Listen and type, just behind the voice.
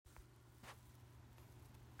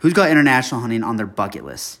Who's got international hunting on their bucket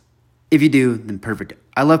list? If you do, then perfect.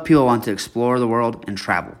 I love people who want to explore the world and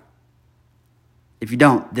travel. If you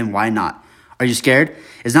don't, then why not? Are you scared?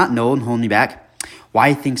 Is not knowing holding you back?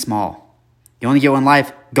 Why think small? You only get one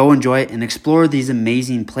life. Go enjoy it and explore these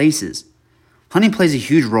amazing places. Hunting plays a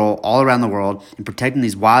huge role all around the world in protecting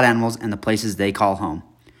these wild animals and the places they call home.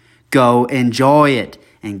 Go enjoy it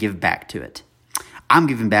and give back to it. I'm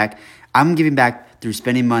giving back. I'm giving back through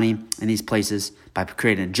spending money in these places by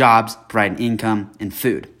creating jobs, providing income, and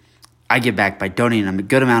food. I give back by donating a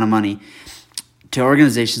good amount of money to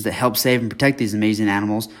organizations that help save and protect these amazing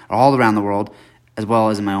animals all around the world, as well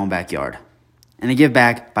as in my own backyard. And I give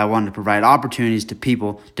back by wanting to provide opportunities to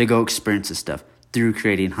people to go experience this stuff through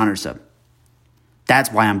creating HunterSub.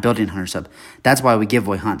 That's why I'm building HunterSub. That's why we give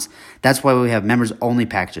away hunts. That's why we have members-only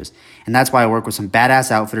packages. And that's why I work with some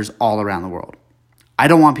badass outfitters all around the world. I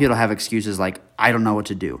don't want people to have excuses like, I don't know what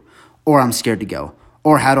to do, or I'm scared to go,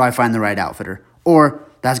 or how do I find the right outfitter, or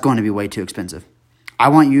that's going to be way too expensive. I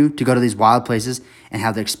want you to go to these wild places and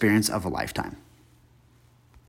have the experience of a lifetime.